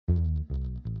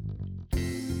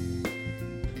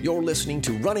You're listening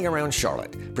to Running Around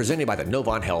Charlotte, presented by the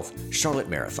Novant Health Charlotte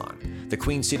Marathon, the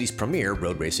Queen City's premier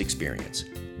road race experience.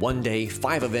 1 day,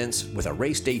 5 events with a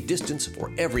race day distance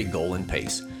for every goal and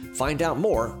pace. Find out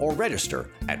more or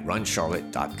register at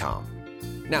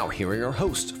runcharlotte.com. Now, here are your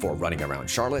hosts for Running Around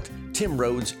Charlotte, Tim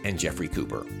Rhodes and Jeffrey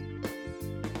Cooper.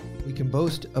 We can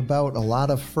boast about a lot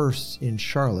of firsts in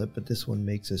Charlotte, but this one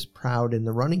makes us proud in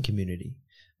the running community.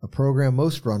 A program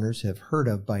most runners have heard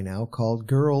of by now called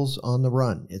Girls on the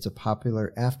Run. It's a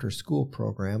popular after-school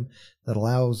program that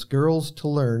allows girls to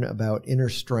learn about inner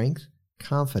strength,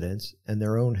 confidence, and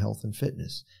their own health and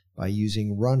fitness by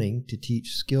using running to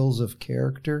teach skills of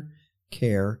character,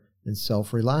 care, and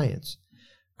self-reliance.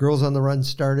 Girls on the Run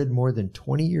started more than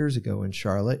 20 years ago in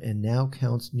Charlotte and now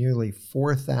counts nearly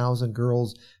 4,000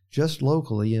 girls just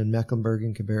locally in Mecklenburg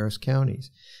and Cabarrus counties,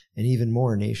 and even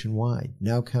more nationwide,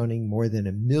 now counting more than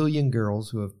 1 million girls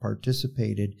who have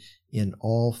participated in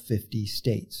all 50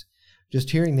 states.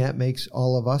 Just hearing that makes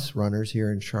all of us runners here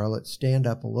in Charlotte stand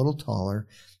up a little taller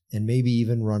and maybe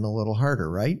even run a little harder,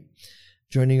 right?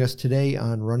 Joining us today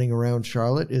on Running Around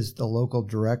Charlotte is the local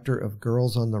director of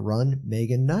Girls on the Run,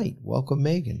 Megan Knight. Welcome,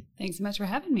 Megan. Thanks so much for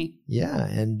having me. Yeah,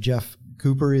 and Jeff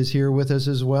Cooper is here with us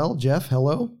as well. Jeff,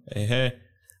 hello. Hey.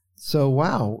 So,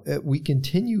 wow, we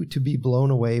continue to be blown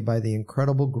away by the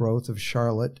incredible growth of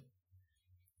Charlotte.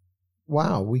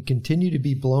 Wow, we continue to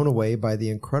be blown away by the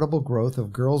incredible growth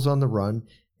of Girls on the Run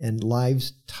and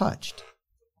lives touched.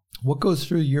 What goes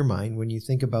through your mind when you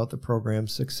think about the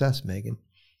program's success, Megan?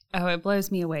 Oh, it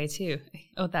blows me away, too.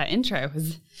 Oh, that intro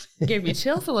gave me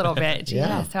chills a little bit.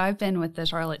 Yeah. So I've been with the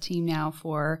Charlotte team now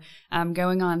for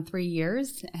going on 3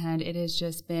 years, and it has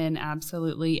just been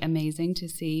absolutely amazing to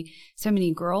see so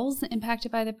many girls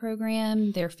impacted by the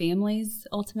program, their families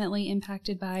ultimately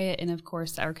impacted by it, and, of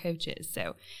course, our coaches.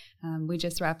 So we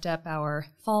just wrapped up our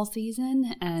fall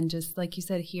season, and just like you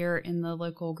said, here in the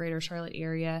local greater Charlotte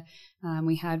area,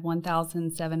 we had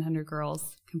 1,700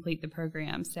 girls complete the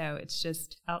program. So it's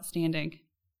just outstanding.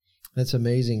 That's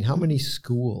amazing. How many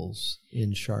schools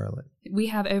in Charlotte? We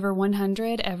have over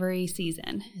 100 every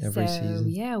season. Every season?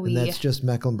 Yeah. And that's just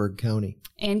Mecklenburg County.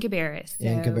 And Cabarrus.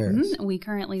 And Cabarrus. We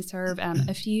currently serve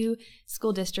a few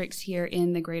school districts here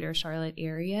in the greater Charlotte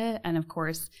area. And of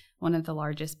course, one of the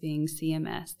largest being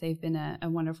CMS. They've been a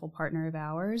wonderful partner of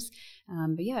ours.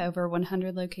 But yeah, over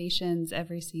 100 locations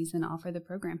every season offer the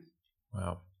program.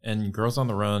 Wow. And Girls on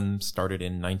the Run started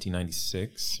in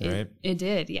 1996, right? It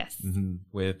did, yes. Mm-hmm.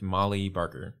 With Molly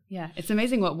Barker. Yeah, it's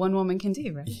amazing what one woman can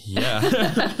do, right?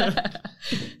 Yeah.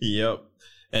 Yep.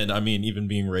 And I mean, even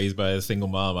being raised by a single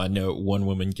mom, I know one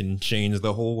woman can change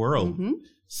the whole world. Mm-hmm.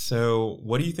 So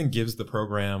what do you think gives the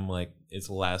program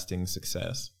its lasting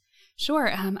success?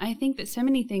 Sure. I think that so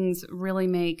many things really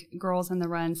make Girls on the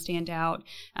Run stand out.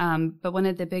 But one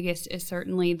of the biggest is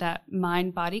certainly that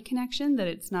mind-body connection, that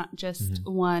it's not just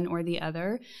one or the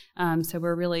other. So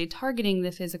we're really targeting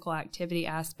the physical activity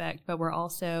aspect, but we're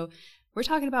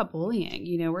talking about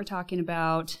bullying. We're talking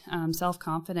about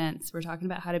self-confidence. We're talking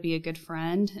about how to be a good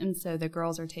friend. And so the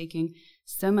girls are taking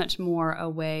so much more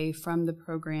away from the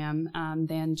program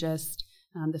than just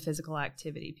the physical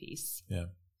activity piece. Yeah.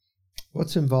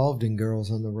 What's involved in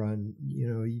Girls on the Run?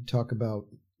 You talk about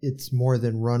it's more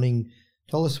than running.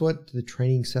 Tell us what the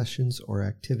training sessions or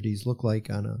activities look like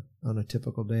on a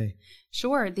typical day.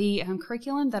 Sure. The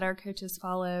curriculum that our coaches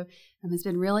follow has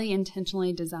been really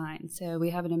intentionally designed. So we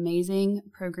have an amazing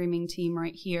programming team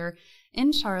right here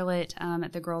in Charlotte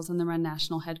at the Girls on the Run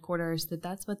National Headquarters.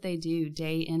 That's what they do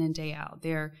day in and day out.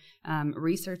 They're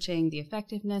researching the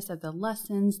effectiveness of the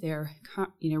lessons. They're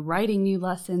writing new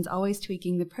lessons, always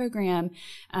tweaking the program.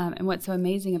 And what's so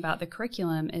amazing about the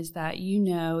curriculum is that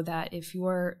that if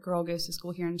your girl goes to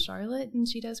school here in Charlotte and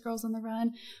she does Girls on the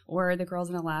Run, or the girls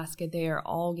in Alaska, they are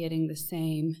all getting the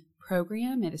same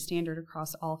program at a standard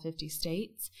across all 50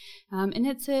 states. And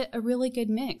it's a really good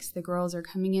mix. The girls are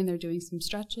coming in, they're doing some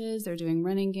stretches, they're doing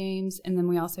running games, and then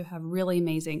we also have really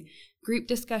amazing group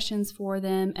discussions for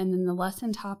them, and then the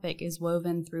lesson topic is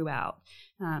woven throughout.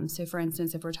 So for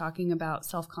instance, if we're talking about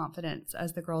self-confidence,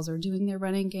 as the girls are doing their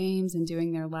running games and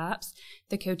doing their laps,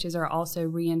 the coaches are also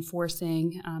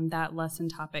reinforcing that lesson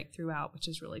topic throughout, which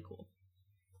is really cool.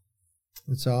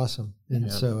 It's awesome.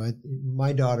 And so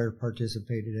my daughter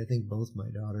participated. I think both my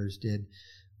daughters did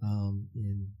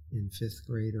in fifth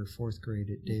grade or fourth grade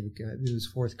at David. It was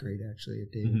fourth grade actually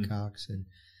at David Cox, and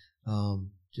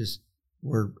just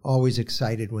were always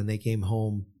excited when they came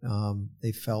home.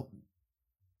 They felt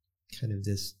kind of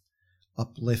this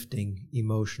uplifting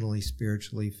emotionally,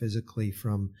 spiritually, physically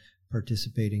from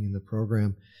participating in the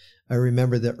program. I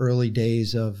remember the early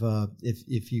days of,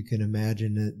 if you can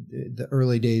imagine, the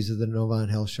early days of the Novant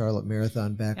Health Charlotte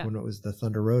Marathon back when it was the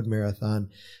Thunder Road Marathon.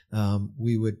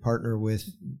 We would partner with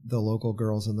the local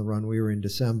Girls on the Run. We were in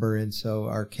December, and so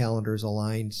our calendars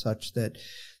aligned such that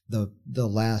the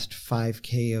last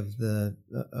 5K of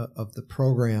the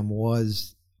program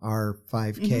was our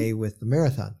 5K with the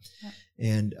marathon.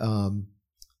 And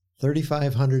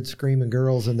 3,500 screaming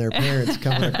girls and their parents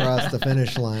coming across the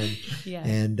finish line.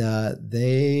 And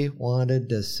they wanted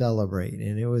to celebrate.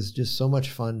 And it was just so much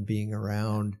fun being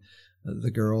around the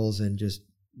girls and just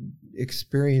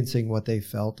experiencing what they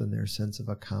felt and their sense of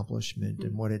accomplishment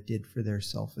and what it did for their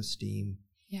self-esteem.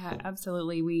 Yeah,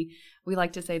 absolutely. We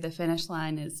like to say the finish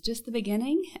line is just the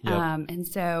beginning. And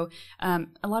so a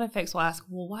lot of folks will ask,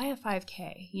 well, why a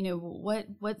 5K? You know,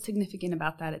 what's significant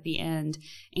about that at the end?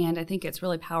 And I think it's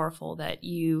really powerful that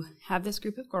you have this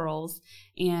group of girls,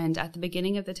 and at the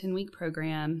beginning of the 10-week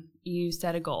program, you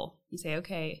set a goal. You say,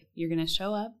 okay, you're going to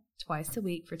show up twice a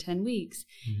week for 10 weeks,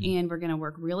 and we're going to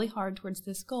work really hard towards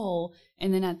this goal,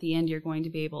 and then at the end, you're going to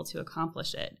be able to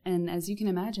accomplish it. And as you can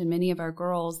imagine, many of our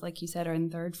girls, like you said, are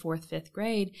in 3rd, 4th, 5th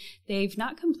grade. They've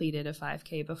not completed a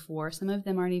 5K before. Some of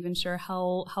them aren't even sure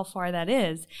how far that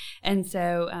is. And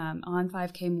so on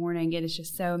 5K morning, it is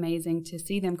just so amazing to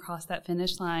see them cross that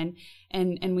finish line,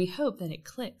 and we hope that it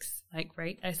clicks. Like,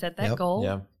 right, I set that goal.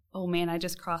 Yeah. Oh man, I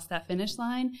just crossed that finish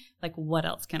line. Like, what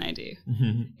else can I do?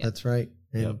 That's right.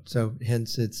 And so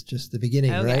hence it's just the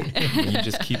beginning, right? You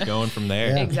just keep going from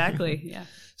there. Exactly. Yeah.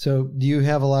 So do you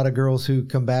have a lot of girls who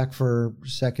come back for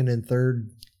 2nd and 3rd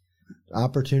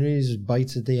opportunities,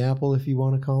 bites at the apple, if you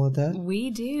want to call it that? We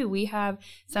do. We have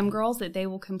some girls that they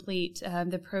will complete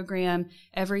the program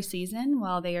every season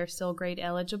while they are still grade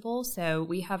eligible. So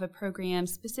we have a program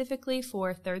specifically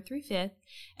for 3rd through 5th.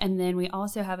 And then we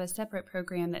also have a separate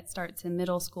program that starts in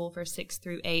middle school for 6th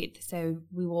through 8th. So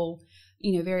we will,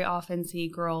 very often see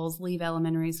girls leave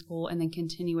elementary school and then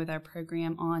continue with our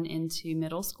program on into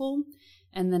middle school.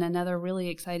 And then another really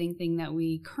exciting thing that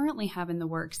we currently have in the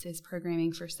works is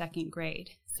programming for 2nd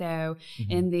grade. So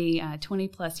in the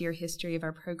 20-plus year history of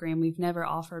our program, we've never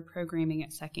offered programming at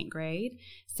 2nd grade.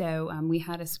 So we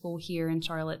had a school here in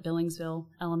Charlotte, Billingsville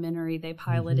Elementary. They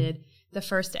piloted the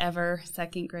first ever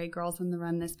 2nd grade Girls on the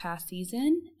Run this past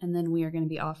season. And then we are going to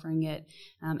be offering it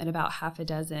at about half a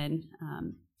dozen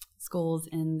schools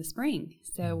in the spring.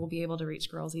 So we'll be able to reach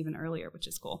girls even earlier, which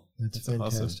is cool. That's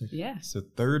fantastic. Awesome. Yeah. So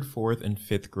 3rd, 4th, and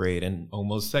 5th grade, and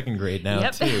almost 2nd grade now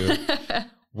too.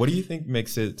 What do you think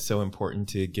makes it so important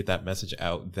to get that message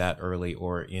out that early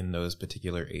or in those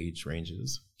particular age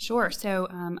ranges? Sure. So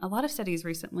a lot of studies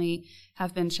recently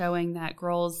have been showing that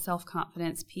girls'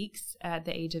 self-confidence peaks at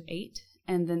the age of 8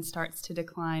 and then starts to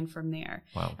decline from there.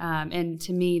 Wow. And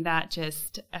to me, that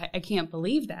just, I can't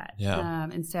believe that. Yeah.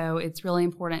 And so it's really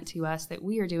important to us that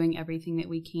we are doing everything that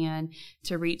we can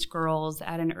to reach girls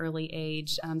at an early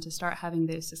age, to start having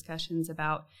those discussions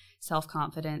about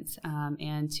self-confidence,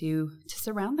 and to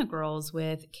surround the girls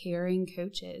with caring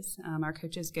coaches. Our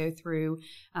coaches go through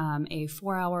a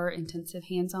 4-hour intensive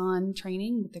hands-on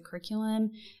training with the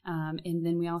curriculum, and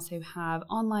then we also have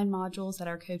online modules that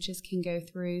our coaches can go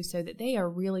through so that they are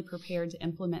really prepared to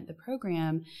implement the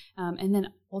program, and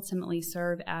then ultimately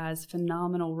serve as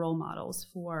phenomenal role models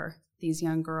for these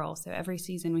young girls. So every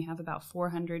season we have about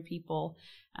 400 people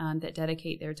that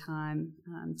dedicate their time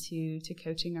to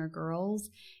coaching our girls,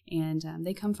 and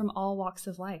they come from all walks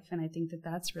of life, and I think that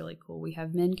that's really cool. We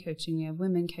have men coaching, we have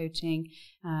women coaching.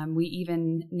 We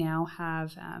even now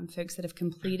have folks that have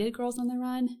completed Girls on the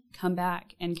Run come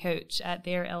back and coach at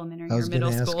their elementary or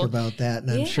middle school. I was going to ask about that,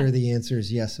 and I'm sure the answer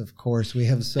is yes, of course. We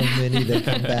have so many that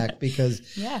come back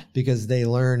because they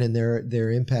learn and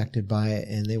they're impacted by it,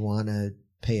 and they want to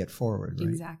pay it forward, right?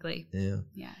 Exactly.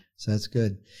 Yeah. So that's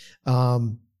good.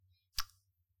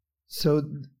 So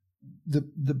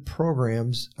the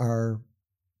programs are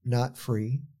not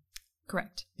free.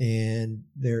 Correct. And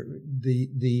the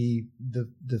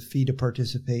fee to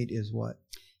participate is what?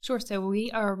 Sure. So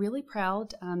we are really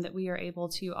proud that we are able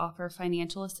to offer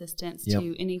financial assistance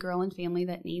to any girl and family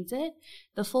that needs it.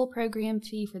 The full program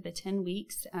fee for the 10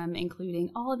 weeks, including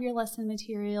all of your lesson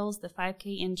materials, the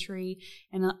 5K entry,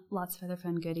 and lots of other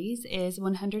fun goodies, is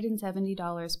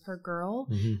 $170 per girl.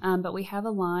 But we have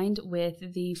aligned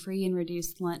with the free and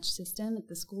reduced lunch system at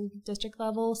the school district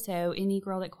level. So any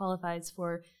girl that qualifies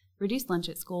for reduced lunch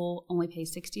at school only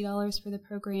pays $60 for the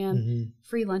program.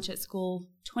 Free lunch at school,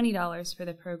 $20 for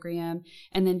the program.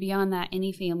 And then beyond that,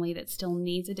 any family that still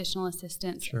needs additional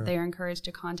assistance, they're encouraged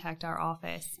to contact our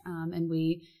office, and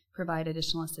we provide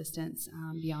additional assistance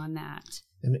beyond that.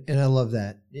 And I love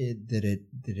that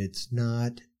it's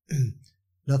not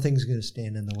nothing's going to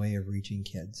stand in the way of reaching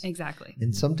kids. Exactly.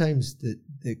 And sometimes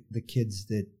the kids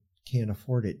that can't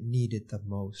afford it need it the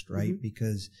most, right? Mm-hmm.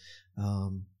 Because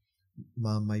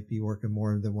mom might be working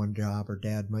more than one job, or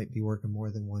dad might be working more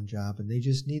than one job, and they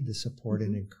just need the support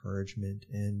and encouragement.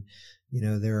 And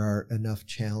there are enough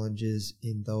challenges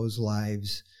in those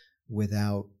lives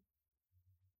without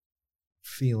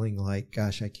feeling like,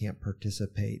 gosh, I can't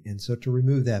participate. And so to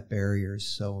remove that barrier is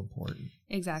so important.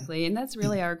 Exactly. And that's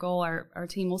really our goal. Our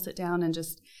team will sit down and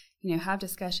just, have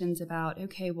discussions about,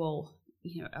 okay, well,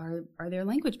 are there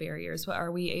language barriers? What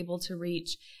are we able to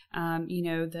reach,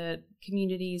 the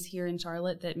communities here in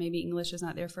Charlotte that maybe English is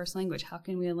not their first language? How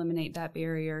can we eliminate that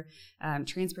barrier?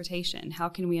 Transportation, how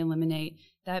can we eliminate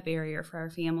that barrier for our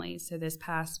families? So this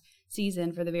past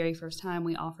season, for the very first time,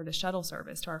 we offered a shuttle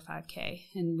service to our 5K,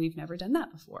 and we've never done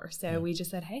that before. So we just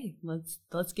said, hey,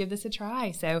 let's give this a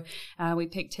try. So we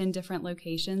picked 10 different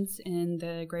locations in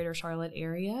the greater Charlotte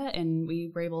area, and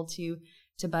we were able to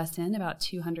bus in about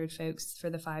 200 folks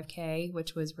for the 5K,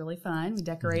 which was really fun. We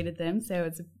decorated them, so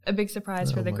it's a big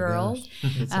surprise for the girls.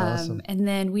 That's awesome. And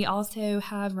then we also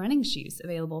have running shoes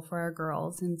available for our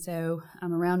girls. And so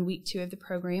around week 2 of the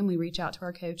program, we reach out to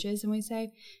our coaches and we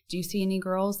say, do you see any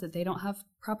girls that they don't have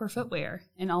proper footwear?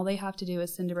 And all they have to do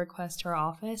is send a request to our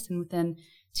office, and within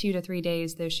 2 to 3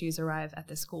 days, those shoes arrive at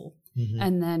the school. Mm-hmm.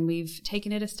 And then we've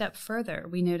taken it a step further.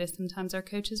 We noticed sometimes our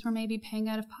coaches were maybe paying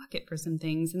out of pocket for some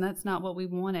things, and that's not what we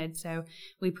wanted. So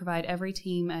we provide every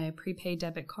team a prepaid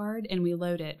debit card, and we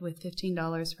load it with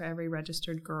 $15 for every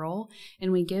registered girl.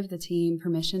 And we give the team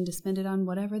permission to spend it on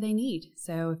whatever they need.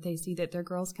 So if they see that their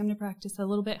girls come to practice a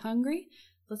little bit hungry,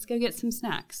 let's go get some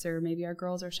snacks. Or maybe our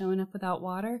girls are showing up without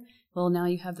water. Well, now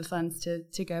you have the funds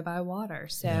to go buy water.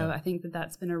 So I think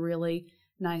that's been a really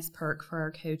nice perk for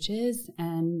our coaches,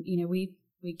 and we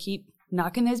keep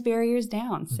knocking those barriers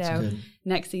down. That's so good.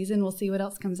 Next season we'll see what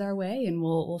else comes our way, and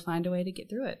we'll find a way to get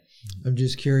through it. I'm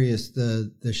just curious,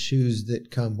 the shoes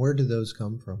that come, where do those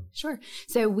come from? Sure.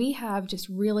 So we have just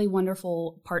really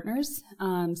wonderful partners.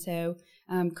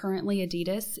 Currently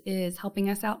Adidas is helping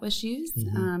us out with shoes,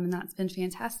 and that's been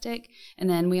fantastic. And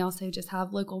then we also just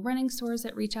have local running stores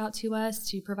that reach out to us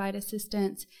to provide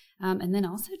assistance. And then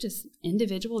also just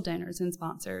individual donors and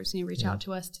sponsors, reach out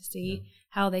to us to see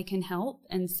how they can help.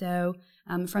 And so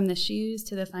from the shoes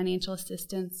to the financial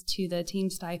assistance to the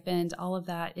team stipend, all of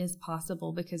that is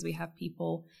possible because we have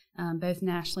people both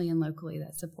nationally and locally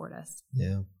that support us.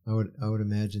 Yeah, I would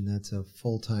imagine that's a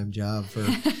full-time job for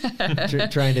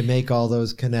trying to make all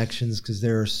those connections, because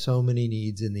there are so many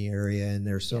needs in the area, and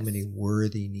there are so many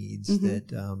worthy needs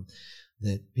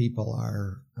that people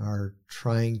are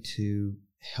trying to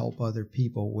help other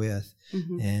people with.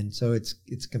 And so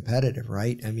it's competitive,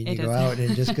 right? I mean, you go out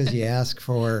and just because you ask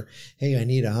for, hey, I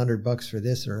need $100 for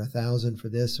this or $1,000 for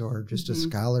this, or just a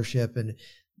scholarship, and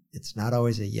it's not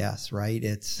always a yes, right?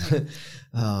 It's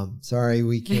sorry,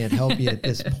 we can't help you at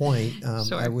this point.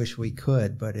 Sure. I wish we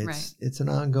could, but it's an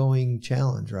ongoing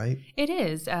challenge, right? It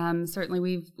is.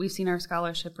 Certainly, we've seen our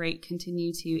scholarship rate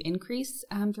continue to increase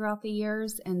throughout the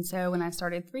years. And so when I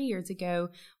started 3 years ago,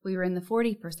 we were in the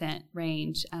 40%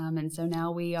 range. And so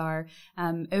now we are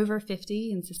over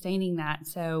 50 and sustaining that.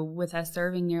 So with us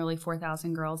serving nearly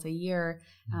 4,000 girls a year,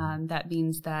 that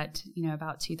means that,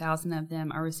 about 2,000 of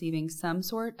them are receiving some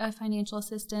sort of financial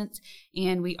assistance.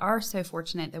 And we are so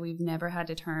fortunate that we've never had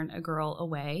to turn a girl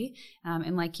away.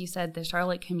 And like you said, the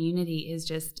Charlotte community is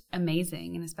just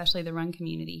amazing, and especially the run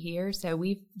community here. So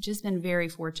we've just been very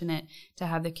fortunate to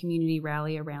have the community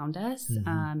rally around us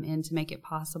and to make it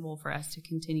possible for us to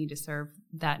continue to serve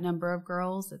that number of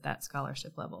girls at that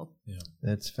scholarship level. Yeah,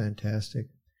 that's fantastic.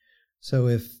 So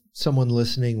if someone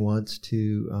listening wants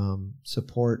to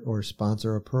support or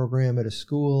sponsor a program at a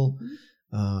school,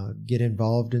 get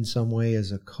involved in some way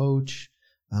as a coach,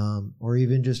 or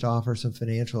even just offer some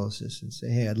financial assistance, say,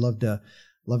 hey, I'd love to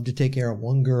take care of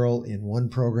one girl in one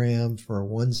program for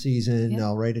one season.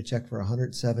 I'll write a check for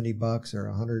 $170 or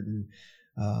 $100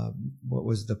 what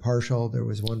was the partial? There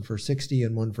was one for 60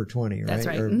 and one for 20, right? That's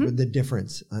right. Or the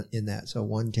difference in that. So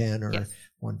 110 or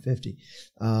 150.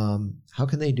 How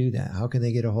can they do that? How can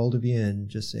they get a hold of you and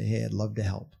just say, hey, I'd love to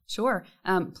help? Sure.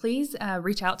 Please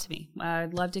reach out to me.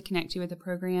 I'd love to connect you with the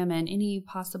program in any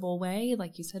possible way.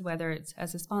 Like you said, whether it's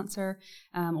as a sponsor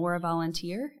or a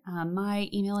volunteer. My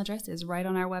email address is right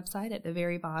on our website at the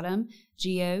very bottom,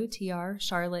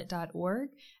 gotr.charlotte.org.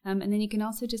 And then you can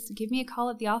also just give me a call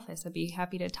at the office. I'd be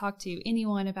happy to talk to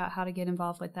anyone about how to get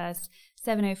involved with us,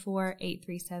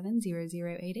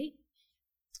 704-837-0088.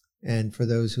 And for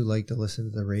those who like to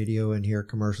listen to the radio and hear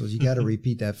commercials, you got to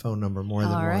repeat that phone number more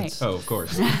than once. Oh, of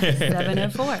course.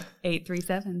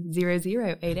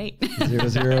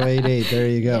 704-837-0088. 0088. There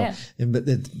you go. Yeah. And but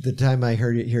the time I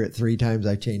hear it 3 times,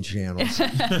 I changed channels on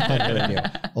the radio.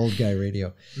 Old guy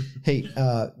radio. Hey,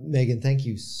 Megan, thank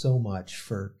you so much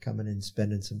for coming and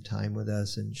spending some time with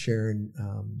us and sharing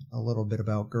a little bit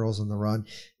about Girls on the Run.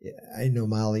 I know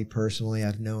Molly personally.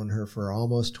 I've known her for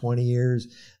almost 20 years.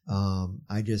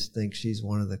 I just think she's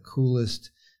one of the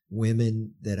coolest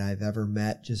women that I've ever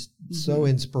met. Just so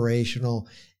inspirational.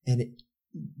 And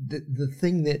the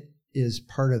thing that is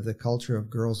part of the culture of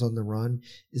Girls on the Run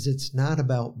is it's not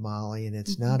about Molly and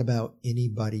it's not about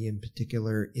anybody in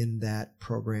particular in that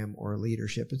program or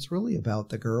leadership. It's really about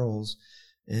the girls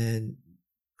and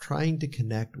trying to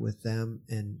connect with them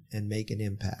and make an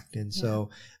impact. And so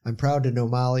I'm proud to know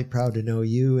Molly, proud to know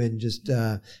you, and just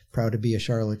proud to be a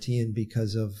Charlottean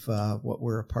because of what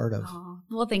we're a part of. Aww.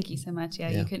 Well, thank you so much. Yeah,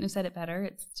 you couldn't have said it better.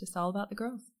 It's just all about the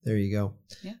girls. There you go.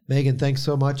 Yeah. Megan, thanks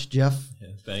so much. Jeff? Yeah,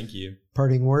 thank you.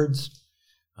 Parting words?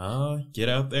 Get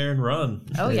out there and run.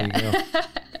 Oh, there yeah. You go.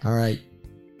 All right.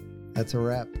 That's a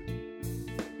wrap.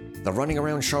 The Running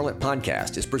Around Charlotte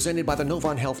podcast is presented by the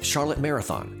Novant Health Charlotte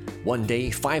Marathon. 1 day,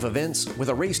 5 events with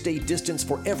a race day distance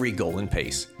for every goal and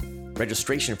pace.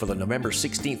 Registration for the November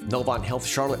 16th Novant Health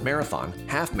Charlotte Marathon,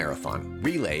 Half Marathon,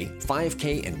 Relay,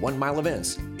 5K, and 1 mile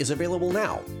events is available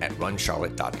now at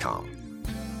runcharlotte.com.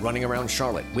 Running Around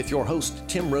Charlotte with your hosts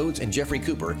Tim Rhodes and Jeffrey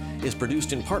Cooper is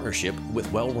produced in partnership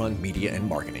with Well Run Media and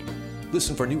Marketing.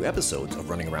 Listen for new episodes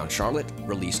of Running Around Charlotte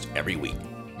released every week.